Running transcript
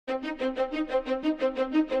Hey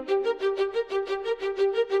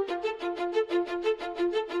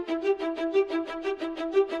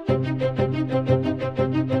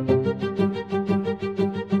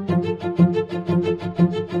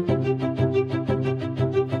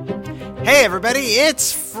everybody,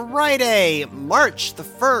 it's Friday, March the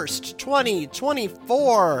 1st,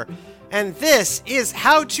 2024, and this is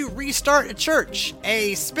How to Restart a Church,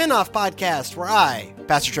 a spin-off podcast where I,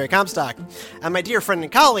 Pastor Trey Comstock, and my dear friend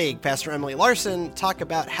and colleague, Pastor Emily Larson, talk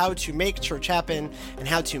about how to make church happen and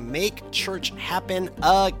how to make church happen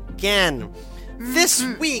again. This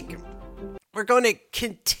week, we're going to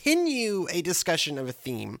continue a discussion of a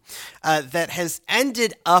theme that has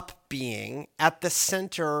ended up being at the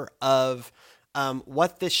center of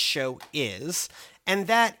what this show is, and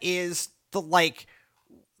that is the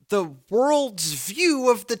world's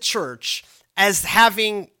view of the church as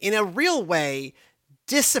having, in a real way,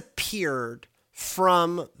 disappeared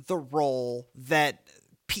from the role that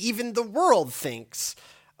even the world thinks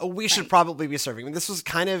we should probably be serving. I mean, this was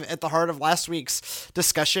kind of at the heart of last week's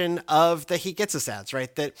discussion of the He Gets Us ads,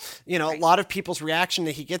 right? That, a lot of people's reaction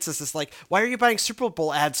to He Gets Us is like, why are you buying Super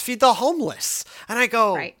Bowl ads? Feed the homeless. And I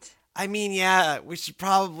go, I mean, yeah, we should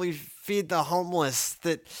probably feed the homeless.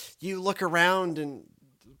 That you look around and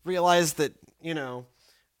realize that,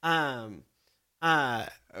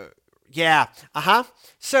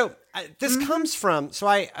 So this comes from,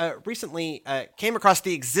 I recently came across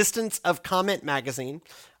the existence of Comment magazine,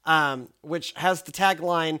 which has the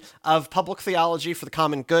tagline of public theology for the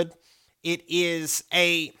common good. It is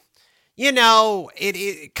it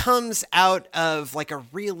comes out of like a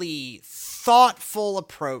really thoughtful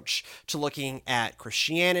approach to looking at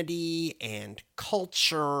Christianity and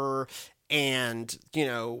culture and,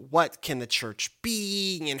 what can the church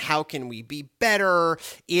be and how can we be better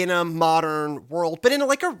in a modern world, but in a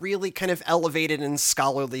really kind of elevated and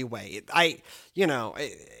scholarly way. I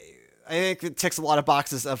think it ticks a lot of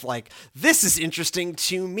boxes of this is interesting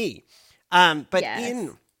to me. But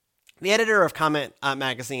yes. The editor of Comment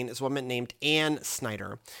magazine is a woman named Ann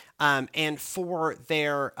Snyder. And for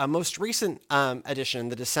their most recent edition,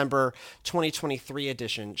 the December 2023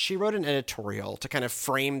 edition, she wrote an editorial to kind of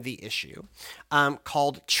frame the issue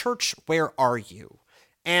called Church, Where Are You?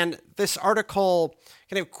 And this article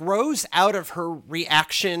kind of grows out of her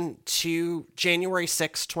reaction to January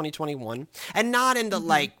 6, 2021, and not in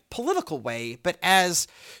the political way, but as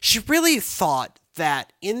she really thought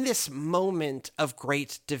that in this moment of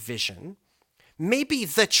great division, maybe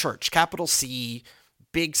the church, capital C,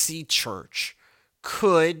 big C church,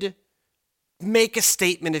 could make a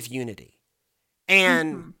statement of unity.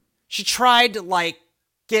 And she tried to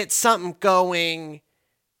get something going,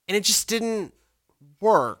 and it just didn't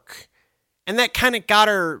work. And that kind of got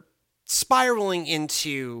her spiraling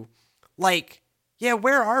into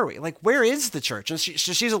where are we? Where is the church? And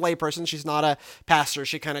she's a layperson. She's not a pastor.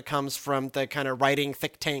 She kind of comes from the kind of writing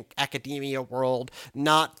think tank academia world,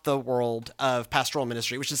 not the world of pastoral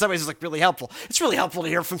ministry, which in some ways is really helpful. It's really helpful to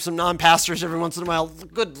hear from some non-pastors every once in a while.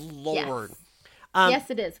 Good Lord.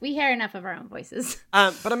 Yes, it is. We hear enough of our own voices.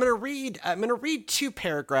 But I'm going to read two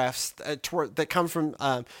paragraphs that come from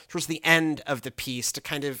towards the end of the piece to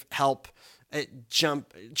kind of help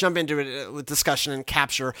jump into a discussion and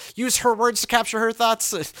use her words to capture her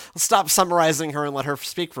thoughts. I'll stop summarizing her and let her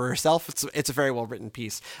speak for herself. It's a very well written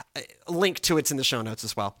piece. A link to it's in the show notes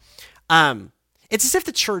as well. It's as if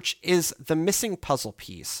the church is the missing puzzle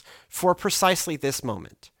piece for precisely this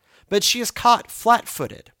moment, but she is caught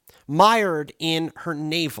flat-footed, mired in her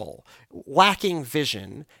navel, lacking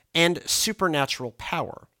vision and supernatural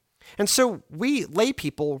power. And so we lay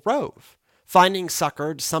people rove, finding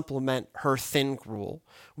succor to supplement her thin gruel.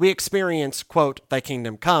 We experience, quote, thy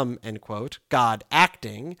kingdom come, end quote, God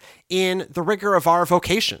acting in the rigor of our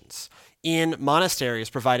vocations, in monasteries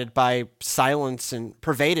pervaded by silence and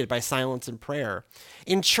prayer,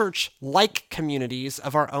 in church-like communities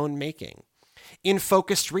of our own making, in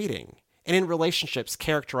focused reading, and in relationships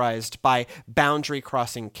characterized by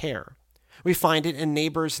boundary-crossing care. We find it in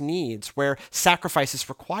neighbors' needs, where sacrifice is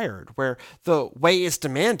required, where the way is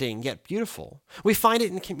demanding yet beautiful. We find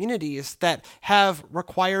it in communities that have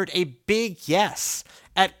required a big yes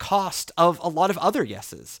at cost of a lot of other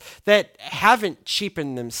yeses, that haven't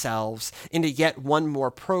cheapened themselves into yet one more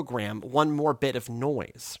program, one more bit of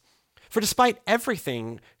noise. For despite every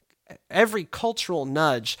cultural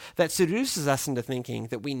nudge that seduces us into thinking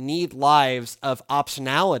that we need lives of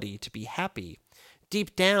optionality to be happy,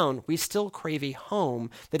 deep down, we still crave a home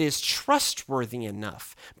that is trustworthy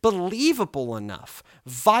enough, believable enough,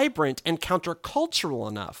 vibrant and countercultural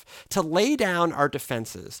enough to lay down our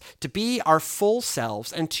defenses, to be our full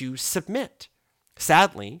selves, and to submit.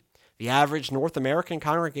 Sadly, The average North American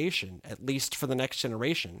congregation, at least for the next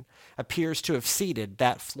generation, appears to have ceded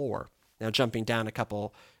that floor. Now, jumping down a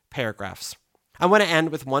couple paragraphs. I want to end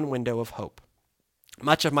with one window of hope.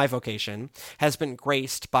 Much of my vocation has been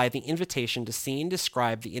graced by the invitation to see and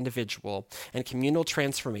describe the individual and communal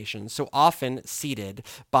transformation so often seeded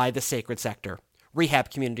by the sacred sector. Rehab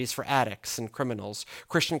communities for addicts and criminals,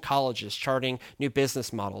 Christian colleges charting new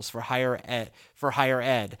business models for higher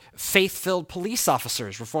ed, faith-filled police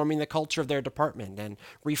officers reforming the culture of their department and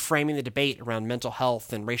reframing the debate around mental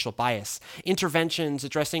health and racial bias, interventions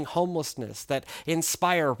addressing homelessness that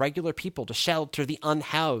inspire regular people to shelter the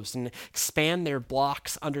unhoused and expand their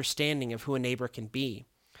block's understanding of who a neighbor can be.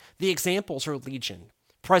 The examples are legion,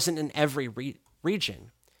 present in every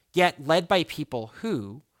region, yet led by people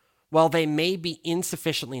who, while they may be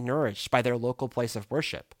insufficiently nourished by their local place of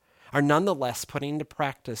worship, are nonetheless putting into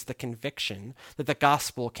practice the conviction that the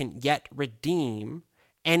gospel can yet redeem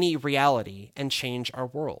any reality and change our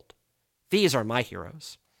world. These are my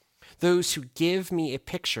heroes, those who give me a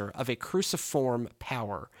picture of a cruciform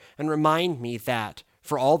power and remind me that,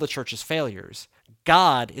 for all the church's failures,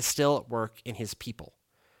 God is still at work in his people,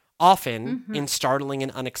 often in startling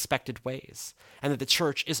and unexpected ways, and that the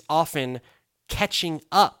church is often catching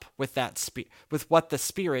up with with what the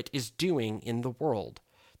Spirit is doing in the world.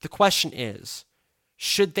 The question is,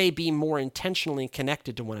 should they be more intentionally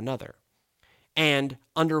connected to one another? And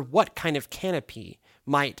under what kind of canopy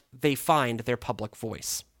might they find their public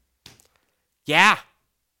voice? Yeah.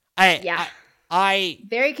 I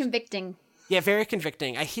very convicting. Yeah, very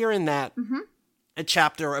convicting. I hear in that a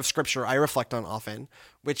chapter of scripture I reflect on often,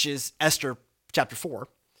 which is Esther chapter 4.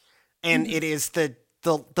 And it is the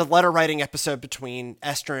letter writing episode between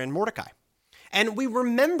Esther and Mordecai. And we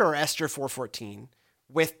remember Esther 4:14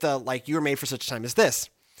 with the, like, you were made for such a time as this.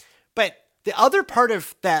 But the other part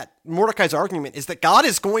of that Mordecai's argument is that God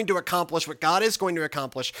is going to accomplish what God is going to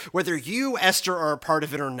accomplish, whether you, Esther, are a part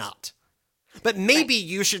of it or not. But maybe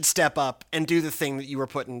you should step up and do the thing that you were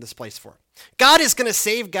put in this place for. God is going to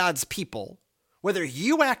save God's people, whether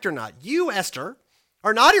you act or not. You, Esther,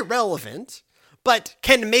 are not irrelevant, but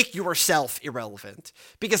can make yourself irrelevant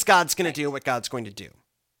because God's going to do what God's going to do.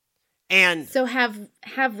 And so have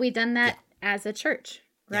we done that as a church,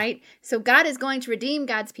 right? Yeah. So God is going to redeem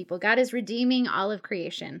God's people. God is redeeming all of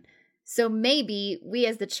creation. So maybe we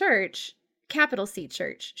as the church, capital C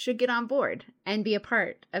church, should get on board and be a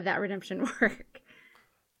part of that redemption work.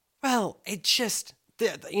 Well, it just,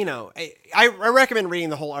 you know, I recommend reading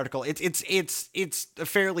the whole article. It's a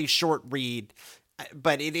fairly short read,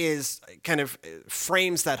 but it is kind of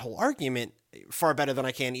frames that whole argument far better than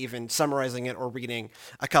I can even summarizing it or reading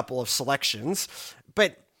a couple of selections.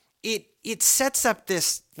 But it sets up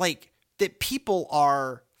this, like, that people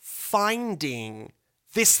are finding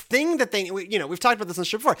this thing that they, you know, we've talked about this on the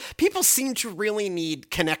show before. People seem to really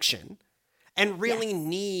need connection and really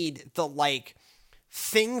need the, like,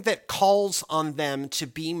 thing that calls on them to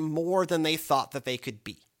be more than they thought that they could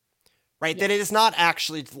be. Right? Yeah. That it is not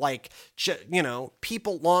actually like, you know,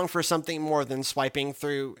 people long for something more than swiping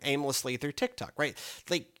aimlessly through TikTok, right?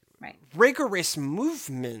 Like, rigorous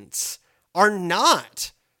movements are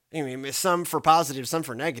not, I mean, some for positive, some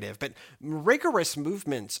for negative, but rigorous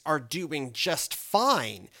movements are doing just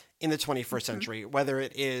fine in the 21st century, whether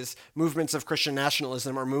it is movements of Christian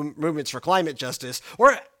nationalism or movements for climate justice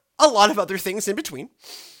or a lot of other things in between.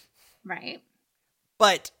 Right.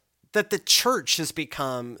 But that the church has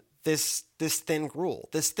become this thin gruel,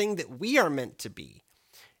 this thing that we are meant to be,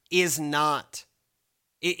 is not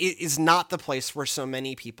the place where so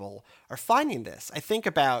many people are finding this. I think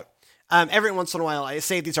about every once in a while I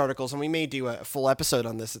save these articles, and we may do a full episode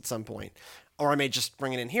on this at some point, or I may just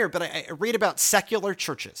bring it in here. But I read about secular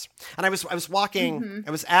churches, and I was walking.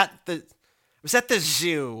 I was at the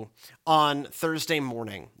zoo on Thursday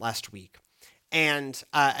morning last week, and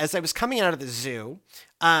as I was coming out of the zoo,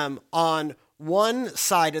 on one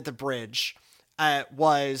side of the bridge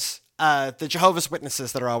was the Jehovah's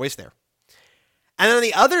Witnesses that are always there. And then on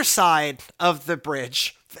the other side of the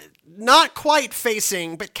bridge, not quite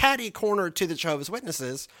facing, but catty-cornered to the Jehovah's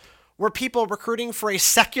Witnesses, were people recruiting for a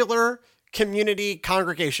secular community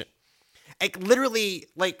congregation. Like, literally,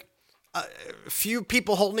 like, a few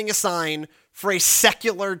people holding a sign for a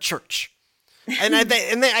secular church. And I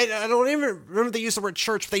don't even remember they used the word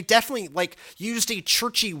church, but they definitely, like, used a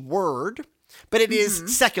churchy word. But it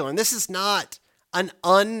is secular, and this is not an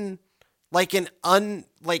uncommon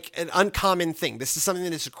thing. This is something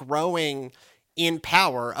that is growing in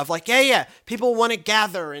power of, like, people want to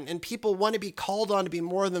gather and people want to be called on to be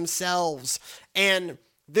more themselves. And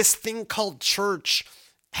this thing called church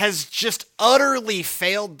has just utterly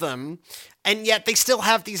failed them, and yet they still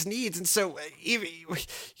have these needs. And so,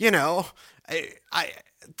 you know,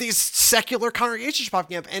 these secular congregations are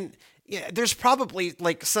popping up, and yeah, there's probably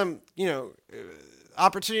like some,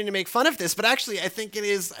 opportunity to make fun of this, but actually I think it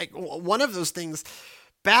is like one of those things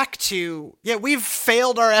back to, we've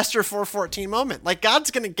failed our Esther 4:14 moment. Like,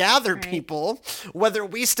 God's going to gather people, whether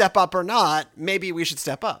we step up or not. Maybe we should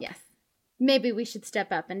step up. Yes. Maybe we should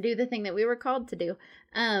step up and do the thing that we were called to do.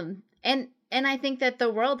 And I think that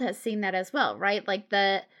the world has seen that as well, right? Like,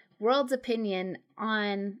 the world's opinion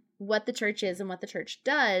on what the church is and what the church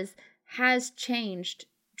does has changed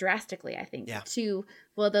drastically, I think, to,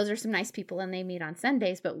 well, those are some nice people and they meet on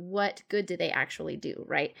Sundays, but what good do they actually do,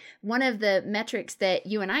 right? One of the metrics that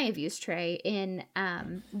you and I have used, Trey, in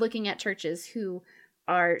looking at churches who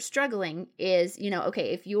are struggling is,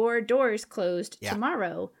 okay, if your doors closed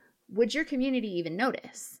tomorrow, would your community even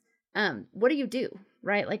notice? What do you do,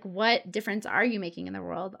 right? Like, what difference are you making in the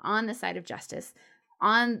world on the side of justice,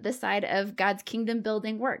 on the side of God's kingdom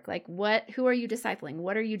building work? Like, who are you discipling?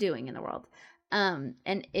 What are you doing in the world? And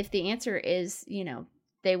if the answer is,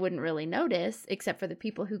 they wouldn't really notice except for the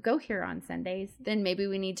people who go here on Sundays, then maybe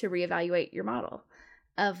we need to reevaluate your model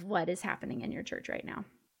of what is happening in your church right now.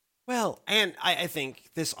 Well, and I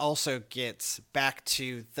think this also gets back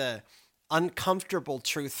to the uncomfortable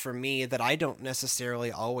truth for me that I don't necessarily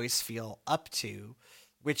always feel up to,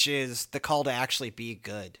 which is the call to actually be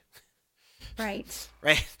good. Right.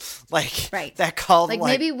 Like, right. That call to, like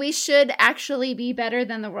maybe we should actually be better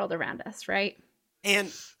than the world around us, right?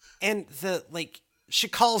 And she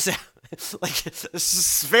calls out, like, this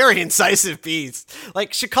is very incisive piece.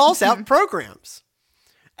 Like, she calls out programs.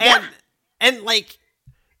 And like,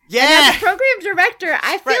 and as a program director,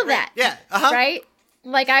 I feel that. Yeah. Right?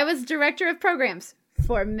 Like, I was director of programs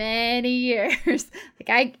for many years.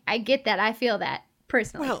 Like, I get that. I feel that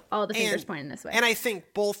personally. Well, all the fingers pointing this way. And I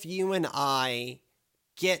think both you and I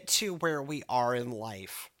get to where we are in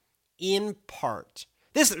life in part.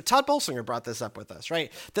 Todd Bolsinger brought this up with us,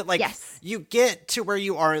 right? That, like, you get to where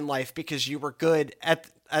you are in life because you were good at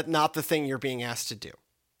not the thing you're being asked to do,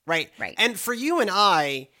 right? Right. And for you and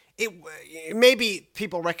I, maybe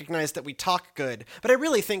people recognize that we talk good, but I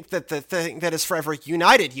really think that the thing that has forever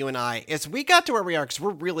united you and I is we got to where we are because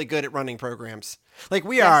we're really good at running programs. Like,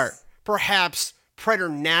 we are perhaps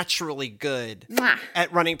preternaturally good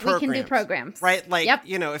at running programs. We can do programs. Right? Like,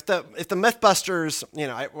 if the Mythbusters,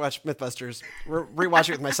 I watch Mythbusters, rewatch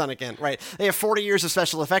it with my son again, right? They have 40 years of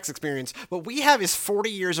special effects experience. What we have is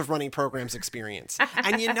 40 years of running programs experience.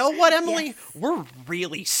 And you know what, Emily? Yes. We're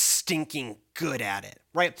really stinking good at it,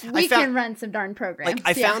 right? We can run some darn programs. Like,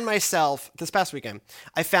 I found myself, this past weekend,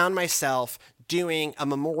 doing a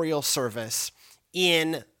memorial service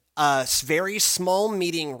in a very small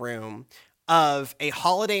meeting room of a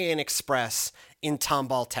Holiday Inn Express in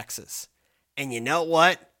Tomball, Texas. And you know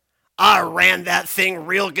what? I ran that thing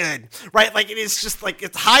real good, right? Like, it is just like,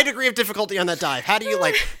 it's high degree of difficulty on that dive. How do you,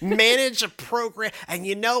 like, manage a program? And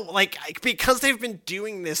because they've been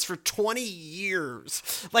doing this for 20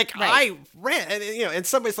 years, like, I ran, in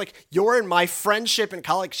some ways, like, your and my friendship and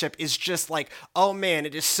colleagueship is just like, oh man,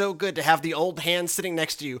 it is so good to have the old hand sitting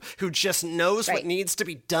next to you who just knows what needs to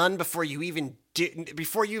be done before you even think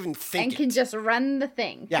and can just run the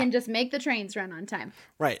thing, can just make the trains run on time,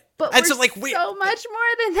 right? But and so, like, so much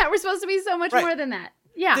more than that. We're supposed to be so much more than that.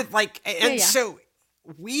 So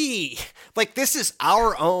we, like, this is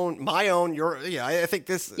our own, my own, your, I think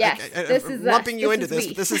this. This is lumping us. you into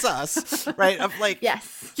this. This is us, right? Of like,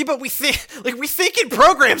 yes. Yeah, but we think in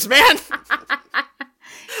programs, man.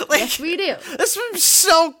 Like, yes, we do. That's what I'm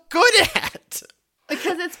so good at.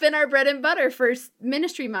 Because it's been our bread and butter for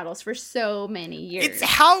ministry models for so many years. It's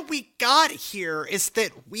how we got here, is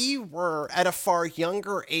that we were at a far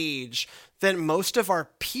younger age than most of our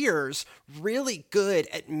peers really good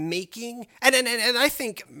at making, and I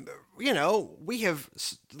think, we have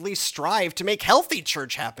at least strived to make healthy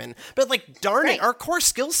church happen. But, like, darn it, our core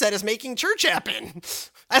skill set is making church happen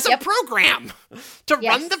as a program, to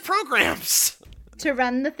run the programs. To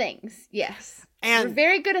run the things, yes. And we're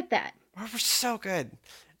very good at that. We're so good.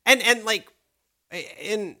 And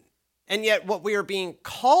yet what we are being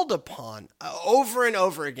called upon over and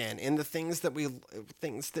over again in the things that we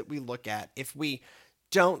look at, if we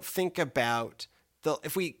don't think about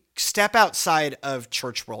if we step outside of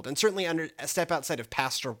church world, and certainly step outside of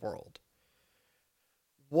pastor world,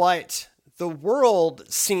 what the world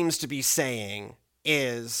seems to be saying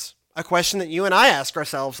is a question that you and I ask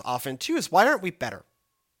ourselves often too, is why aren't we better?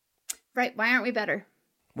 Right. Why aren't we better?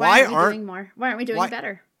 Why aren't we doing more? Why aren't we doing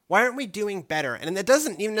better? Why aren't we doing better? And that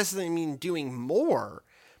doesn't even necessarily mean doing more,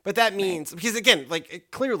 But that means, because again, like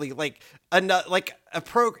clearly, like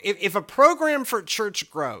if a program for church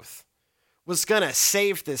growth was gonna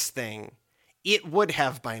save this thing, it would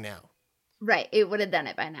have by now. Right. It would have done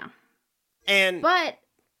it by now. And But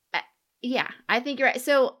yeah, I think you're right.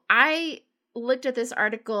 So I looked at this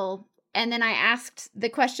article and then I asked the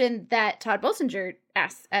question that Todd Bolsinger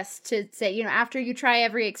asked us to say, you know, after you try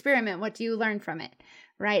every experiment, what do you learn from it?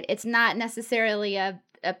 Right. It's not necessarily a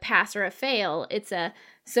pass or a fail. It's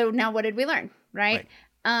so now what did we learn? Right.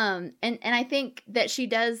 And I think that she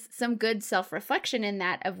does some good self-reflection in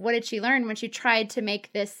that of what did she learn when she tried to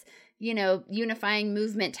make this, you know, unifying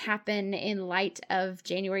movement happen in light of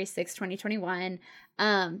January 6, 2021.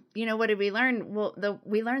 You know, what did we learn? Well,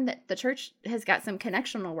 we learned that the church has got some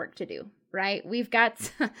connectional work to do, right?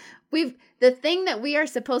 The thing that we are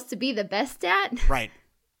supposed to be the best at, right,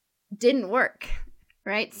 didn't work,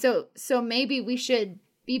 right? So maybe we should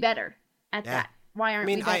be better at that. Why aren't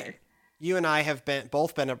we better? You and I have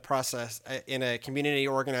both been in a community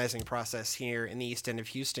organizing process here in the East End of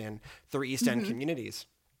Houston through East End Communities.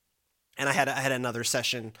 And I had another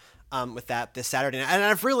session with that this Saturday, and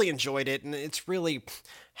I've really enjoyed it, and it's really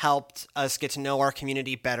helped us get to know our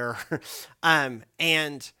community better.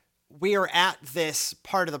 And we are at this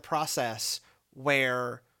part of the process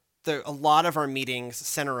where a lot of our meetings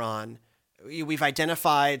center on, we've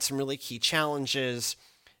identified some really key challenges.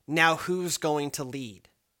 Now, who's going to lead?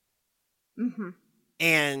 Mm-hmm.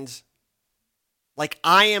 And like,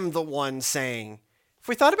 I am the one saying, if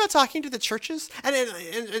we thought about talking to the churches, and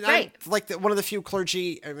right. I'm like one of the few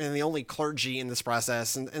clergy, I mean, the only clergy in this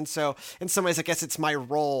process. And so in some ways, I guess it's my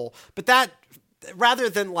role, but that rather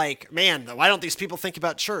than like, man, why don't these people think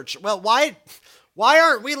about church? Well, why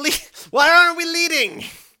aren't we leading? Why aren't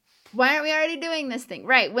we already doing this thing?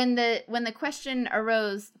 Right. When the question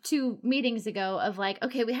arose 2 meetings ago of like,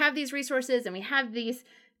 okay, we have these resources and we have these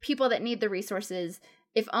people that need the resources.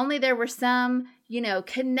 If only there were some, you know,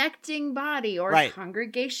 connecting body or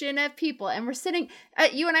congregation of people. And we're sitting,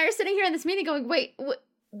 you and I are sitting here in this meeting going, wait,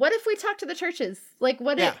 what if we talk to the churches? Like,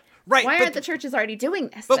 why aren't the churches already doing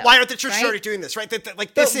this? But why aren't the churches already doing this, right?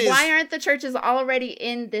 Why aren't the churches already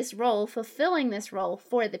in this role, fulfilling this role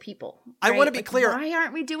for the people? Right? I want to be clear. Why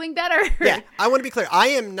aren't we doing better? Yeah, I want to be clear. I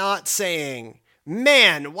am not saying,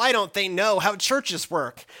 man, why don't they know how churches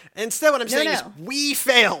work? Instead, what I'm saying is we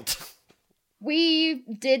failed. We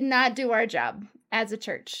did not do our job as a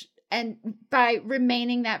church, and by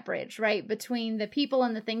remaining that bridge, right, between the people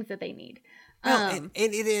and the things that they need. And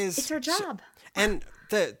it's our job. And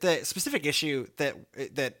the specific issue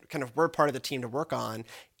that kind of we're part of the team to work on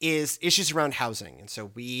is issues around housing. And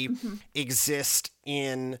so we exist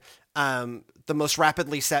in the most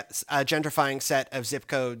rapidly gentrifying set of zip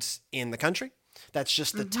codes in the country. That's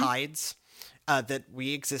just the tides that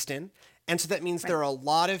we exist in. And so that means there are a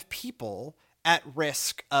lot of people at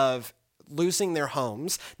risk of losing their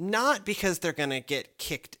homes, not because they're going to get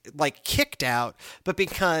kicked out, but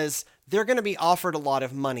because they're going to be offered a lot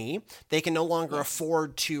of money. They can no longer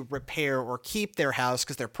afford to repair or keep their house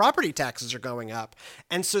because their property taxes are going up.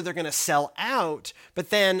 And so they're going to sell out,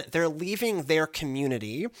 but then they're leaving their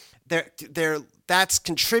community. That's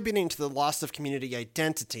contributing to the loss of community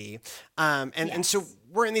identity. And so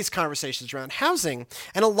we're in these conversations around housing.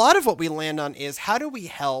 And a lot of what we land on is, how do we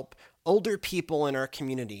help older people in our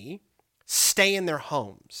community stay in their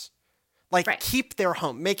homes? Keep their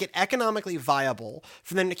home, make it economically viable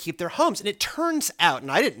for them to keep their homes. And it turns out, and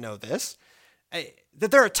I didn't know this, that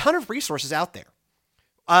there are a ton of resources out there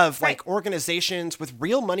of organizations with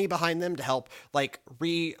real money behind them to help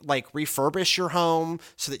refurbish your home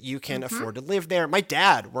so that you can afford to live there. My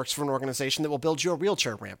dad works for an organization that will build you a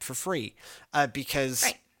wheelchair ramp for free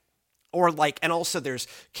because and also there's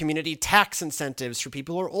community tax incentives for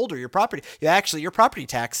people who are older. Your property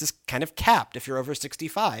tax is kind of capped if you're over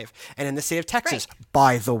 65. And in the state of Texas,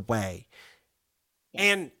 by the way.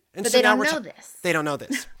 And but so they now don't know this. They don't know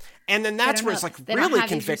this. And then that's where it's like they really don't have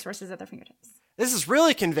these resources at their fingertips. This is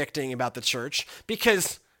really convicting about the church,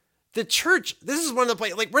 because the church, this is one of the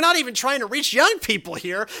places, we're not even trying to reach young people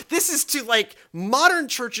here. This is to modern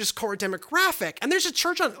church's core demographic. And there's a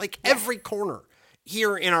church on every corner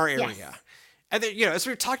here in our area. Yes. And then, as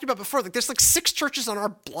we've talked about before, there's 6 churches on our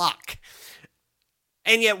block.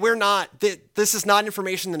 And yet this is not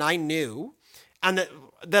information that I knew, and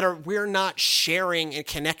we're not sharing and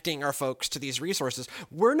connecting our folks to these resources.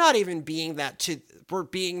 We're not even being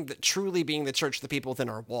truly being the church to the people within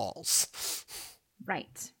our walls.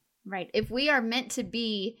 Right. If we are meant to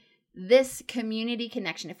be this community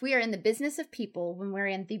connection, if we are in the business of people, when we're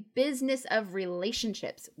in the business of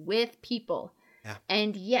relationships with people,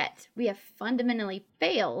 and yet we have fundamentally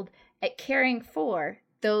failed at caring for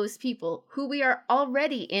those people who we are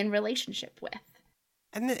already in relationship with.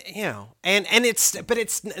 And and then it's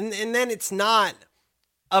not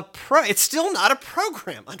it's still not a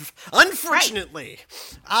program. Unfortunately,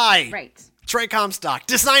 Right. Trey Comstock,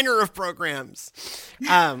 designer of programs.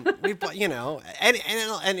 And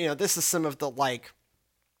this is some of the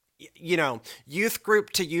youth group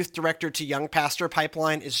to youth director to young pastor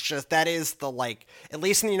pipeline is just, that is the at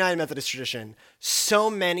least in the United Methodist tradition, so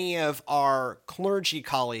many of our clergy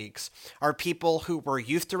colleagues are people who were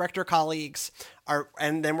youth director colleagues,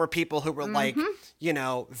 and then were people who were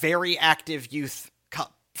very active youth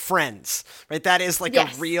friends, right? That is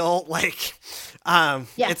Yes. a real Yes.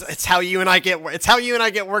 it's how you and I get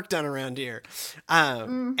work done around here.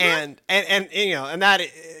 And that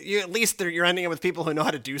at least you're ending up with people who know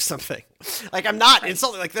how to do something. I'm not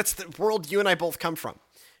insulting, that's the world you and I both come from,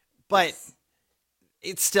 but Yes.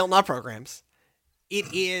 it's still not programs. It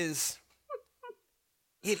is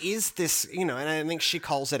this, and I think she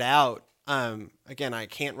calls it out. Again, I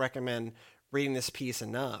can't recommend reading this piece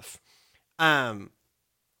enough.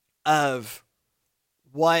 Of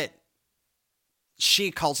what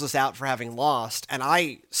she calls us out for having lost, and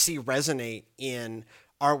I see resonate in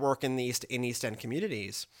our work in the East End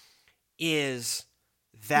communities, is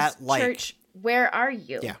that church, where are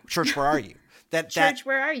you? Yeah, church, where are you? Church,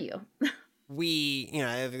 where are you? We,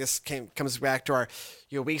 this comes back to our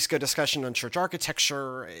weeks ago discussion on church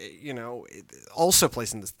architecture. Also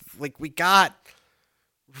plays in this. We got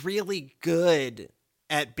really good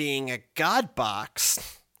at being a God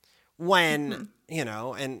box. When,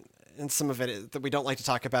 and some of it that we don't like to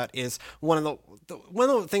talk about is one of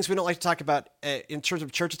the things we don't like to talk about in terms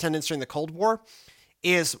of church attendance during the Cold War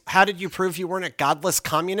is, how did you prove you weren't a godless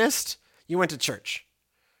communist? You went to church,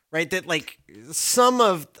 right? That some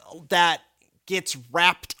of that gets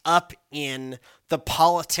wrapped up in the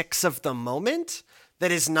politics of the moment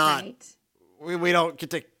that is not, we don't get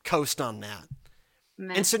to coast on that.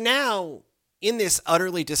 And so now in this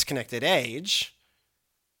utterly disconnected age,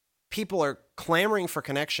 people are clamoring for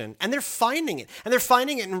connection, and they're finding it. And they're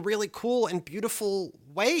finding it in really cool and beautiful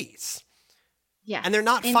ways. Yeah. And they're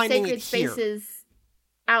not finding it here. Sacred spaces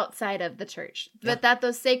outside of the church. But that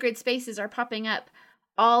those sacred spaces are popping up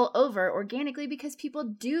all over organically because people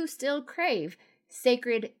do still crave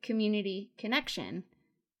sacred community connection,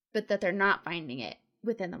 but that they're not finding it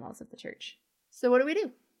within the walls of the church. So what do we do?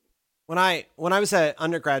 When I was an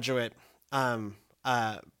undergraduate,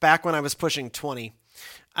 back when I was pushing 20,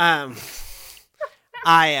 my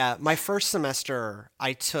first semester,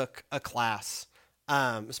 I took a class.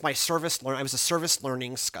 It was my service learn. I was a service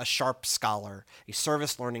learning, a SHARP scholar, a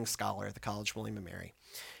service learning scholar at the College William & Mary.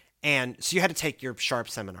 And so you had to take your SHARP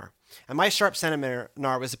seminar. And my SHARP seminar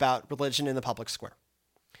was about religion in the public square.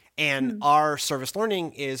 And our service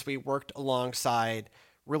learning is we worked alongside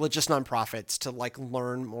religious nonprofits to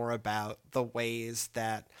learn more about the ways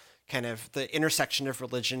that kind of the intersection of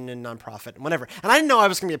religion and nonprofit and whatever. And I didn't know I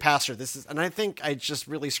was going to be a pastor. And I think I just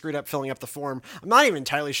really screwed up filling up the form. I'm not even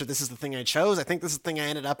entirely sure this is the thing I chose. I think this is the thing I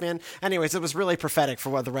ended up in. Anyways, it was really prophetic for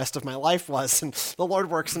what the rest of my life was. And the Lord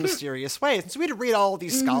works in mysterious ways. And so we had to read all of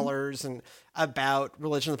these scholars and about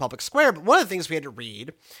religion in the public square. But one of the things we had to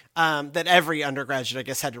read, that every undergraduate, I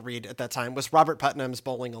guess, had to read at that time, was Robert Putnam's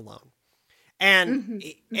Bowling Alone. And,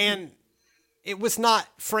 and it was not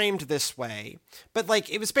framed this way, but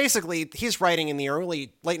it was basically, he's writing in the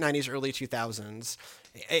late 90s, early 2000s.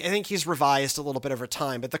 I think he's revised a little bit over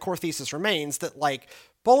time, but the core thesis remains that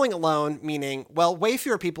bowling alone, meaning, well, way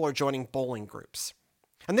fewer people are joining bowling groups.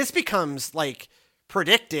 And this becomes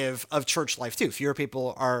predictive of church life too. Fewer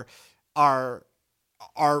people are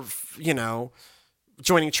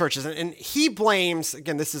joining churches. And he blames,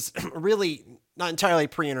 again, this is really not entirely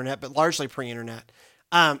pre-internet, but largely pre-internet.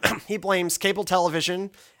 He blames cable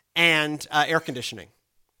television and air conditioning,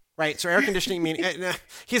 right? So air conditioning meaning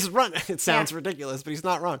he's run. It sounds ridiculous, but he's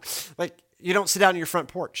not wrong. You don't sit down on your front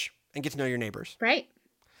porch and get to know your neighbors, right?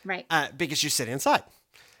 Because you sit inside.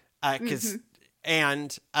 Now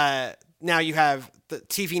you have the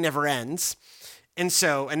TV never ends, and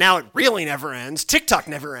now it really never ends. TikTok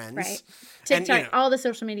never ends, right? TikTok, and, all the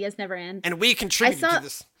social medias never end, and we contributed to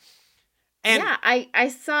this. And I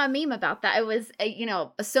saw a meme about that. It was,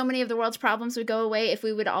 so many of the world's problems would go away if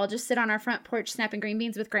we would all just sit on our front porch snapping green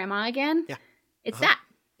beans with grandma again. Yeah. It's that.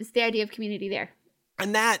 It's the idea of community there.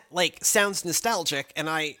 And that, sounds nostalgic, and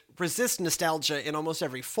I resist nostalgia in almost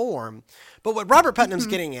every form. But what Robert Putnam's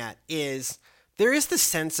getting at is there is this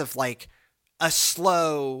sense of, a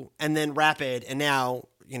slow and then rapid, and now,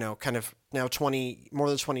 now more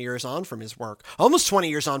than 20 years on from his work, almost 20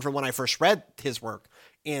 years on from when I first read his work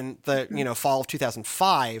in the fall of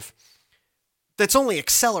 2005, that's only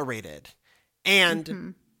accelerated.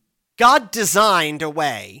 And God designed a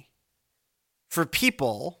way for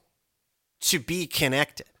people to be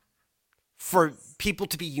connected, for people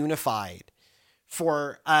to be unified,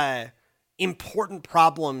 for important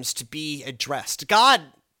problems to be addressed. God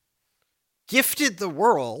gifted the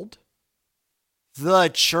world the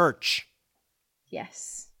church.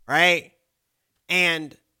 Yes. Right?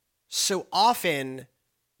 And so often,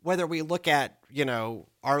 whether we look at,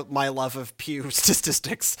 my love of Pew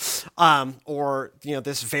statistics, or,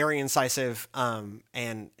 this very incisive and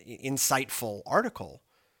insightful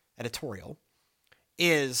editorial,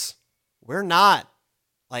 is we're not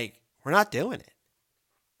doing it.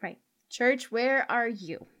 Right. Church, where are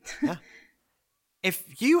you? Yeah.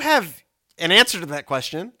 If you have an answer to that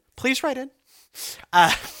question, please write in.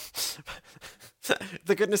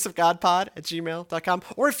 thegoodnessofgodpod@gmail.com.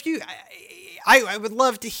 Or if you, I would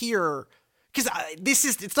love to hear, because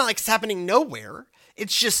it's not like it's happening nowhere.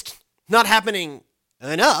 It's just not happening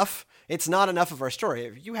enough. It's not enough of our story.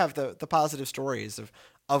 If you have the positive stories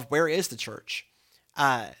of where is the church,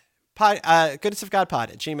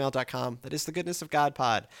 goodnessofgodpod@gmail.com. That is the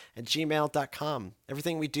goodnessofgodpod@gmail.com.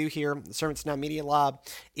 Everything we do here, the Servants Now Media Lab,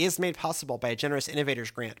 is made possible by a generous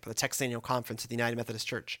innovators grant by the Texas Annual Conference of the United Methodist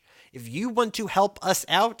Church. If you want to help us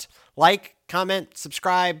out, like, comment,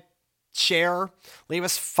 subscribe, share, leave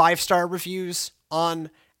us 5-star reviews on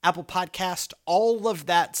Apple Podcast, all of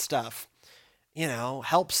that stuff,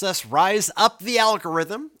 helps us rise up the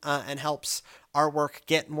algorithm and helps our work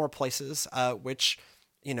get more places, which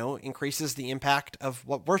increases the impact of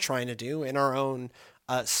what we're trying to do in our own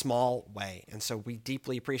small way. And so we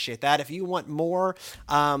deeply appreciate that. If you want more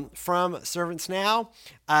from Servants Now,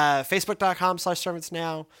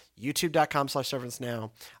 facebook.com/servantsnow,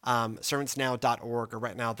 youtube.com/servantsnow, servantsnow.org are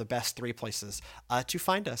right now the best 3 places to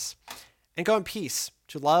find us. And go in peace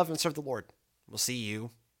to love and serve the Lord. We'll see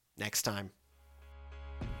you next time.